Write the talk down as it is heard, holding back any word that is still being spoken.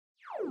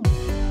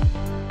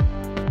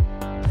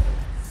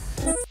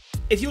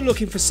If you're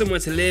looking for somewhere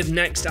to live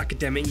next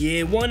academic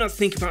year, why not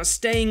think about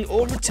staying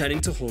or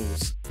returning to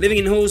halls? Living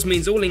in halls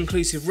means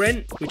all-inclusive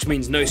rent, which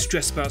means no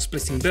stress about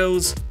splitting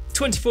bills,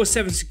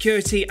 24/7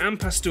 security and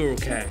pastoral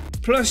care.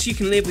 Plus, you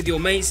can live with your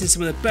mates in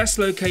some of the best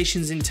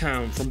locations in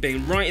town, from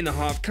being right in the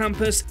heart of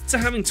campus to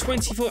having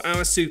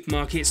 24-hour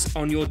supermarkets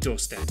on your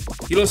doorstep.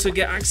 You'll also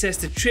get access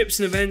to trips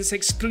and events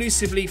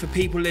exclusively for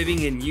people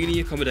living in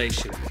uni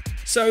accommodation.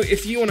 So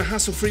if you want a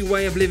hassle-free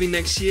way of living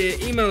next year,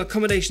 email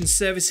accommodation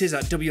services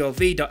at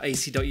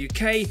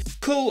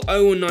wlv.ac.uk, call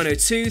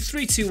 01902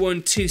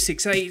 321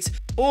 268,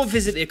 or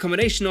visit the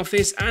accommodation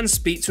office and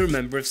speak to a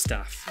member of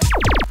staff.